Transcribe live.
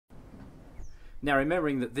Now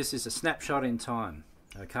remembering that this is a snapshot in time,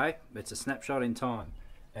 okay? It's a snapshot in time,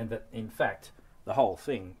 and that in fact the whole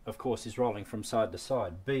thing, of course, is rolling from side to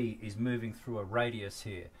side. B is moving through a radius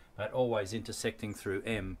here, but always intersecting through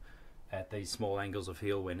M at these small angles of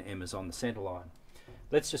heel when M is on the center line.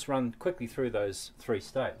 Let's just run quickly through those three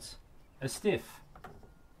states. A stiff,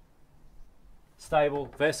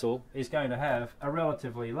 stable vessel is going to have a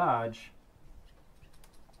relatively large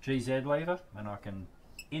GZ lever, and I can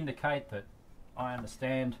indicate that I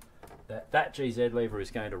understand that that GZ lever is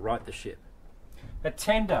going to right the ship. A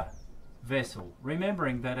tender vessel,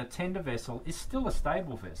 remembering that a tender vessel is still a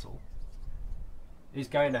stable vessel, is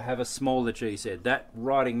going to have a smaller GZ. That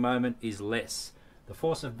righting moment is less. The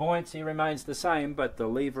force of buoyancy remains the same, but the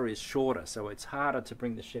lever is shorter, so it's harder to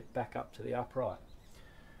bring the ship back up to the upright.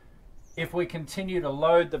 If we continue to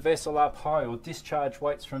load the vessel up high or discharge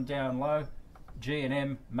weights from down low, G and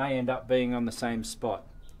M may end up being on the same spot.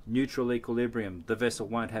 Neutral equilibrium, the vessel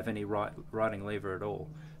won't have any righting lever at all.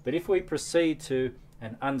 But if we proceed to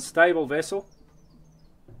an unstable vessel,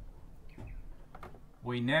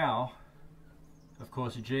 we now, of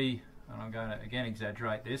course, G, and I'm going to again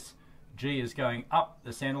exaggerate this, G is going up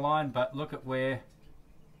the center line, but look at where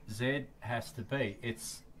Z has to be.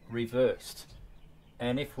 It's reversed.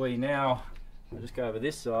 And if we now, I'll just go over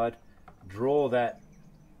this side, draw that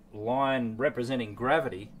line representing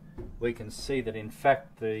gravity, we can see that in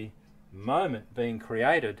fact the moment being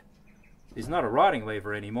created is not a righting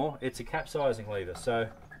lever anymore, it's a capsizing lever. So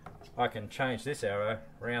I can change this arrow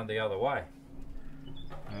round the other way.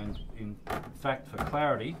 And in fact, for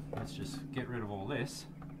clarity, let's just get rid of all this.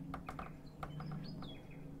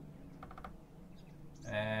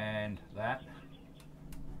 And that.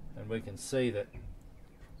 And we can see that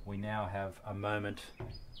we now have a moment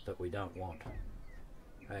that we don't want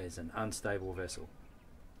as an unstable vessel.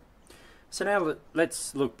 So now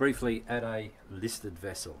let's look briefly at a listed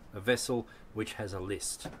vessel, a vessel which has a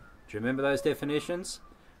list. Do you remember those definitions?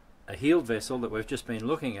 A heeled vessel that we've just been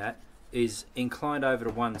looking at is inclined over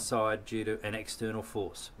to one side due to an external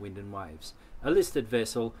force, wind and waves. A listed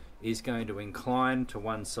vessel is going to incline to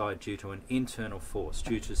one side due to an internal force,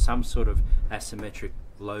 due to some sort of asymmetric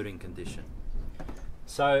loading condition.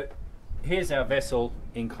 So here's our vessel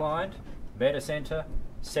inclined, meta center,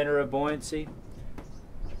 center of buoyancy.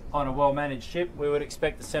 On a well-managed ship, we would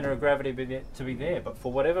expect the center of gravity to be there, but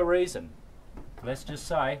for whatever reason, let's just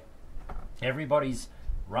say everybody's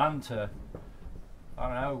run to, I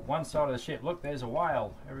don't know, one side of the ship. Look, there's a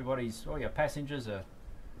whale. Everybody's, all your passengers are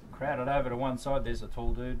crowded over to one side. There's a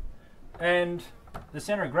tall dude. And the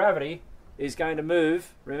center of gravity is going to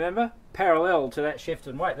move, remember, parallel to that shift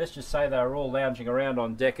in weight. Let's just say they were all lounging around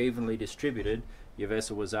on deck evenly distributed. Your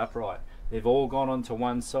vessel was upright. They've all gone onto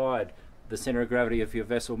one side. The center of gravity of your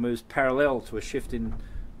vessel moves parallel to a shift in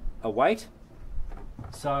a weight.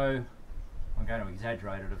 So, I'm going to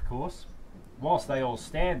exaggerate it, of course. Whilst they all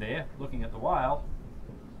stand there looking at the whale,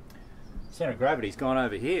 center of gravity's gone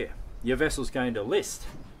over here. Your vessel's going to list.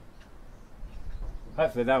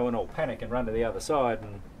 Hopefully they won't all panic and run to the other side,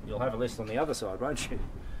 and you'll have a list on the other side, won't you?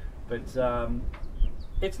 But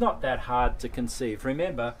it's not that hard to conceive.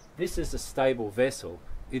 Remember, this is a stable vessel.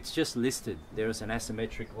 It's just listed. There is an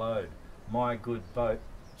asymmetric load. My good boat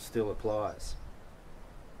still applies.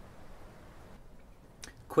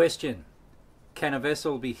 Question: can a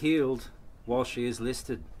vessel be heeled while she is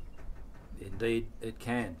listed? Indeed it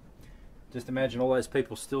can. Just imagine all those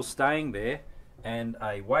people still staying there, and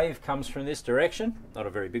a wave comes from this direction, not a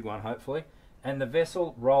very big one hopefully, and the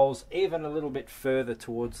vessel rolls even a little bit further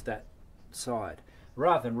towards that side.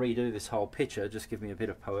 Rather than redo this whole picture, just give me a bit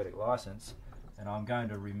of poetic license, and I'm going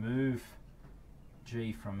to remove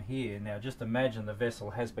G from here. Now just imagine the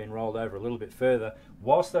vessel has been rolled over a little bit further.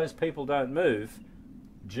 Whilst those people don't move,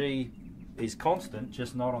 G is constant,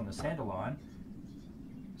 just not on the center line.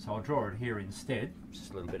 So I'll draw it here instead. It's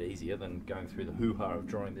just a little bit easier than going through the hoo-ha of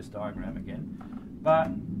drawing this diagram again.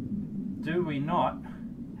 But do we not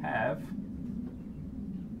have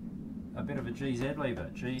a bit of a GZ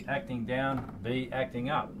lever? G acting down, B acting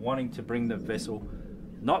up, wanting to bring the vessel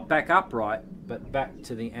not back upright, but back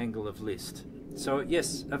to the angle of list. So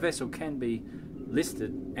yes, a vessel can be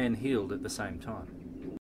listed and heeled at the same time.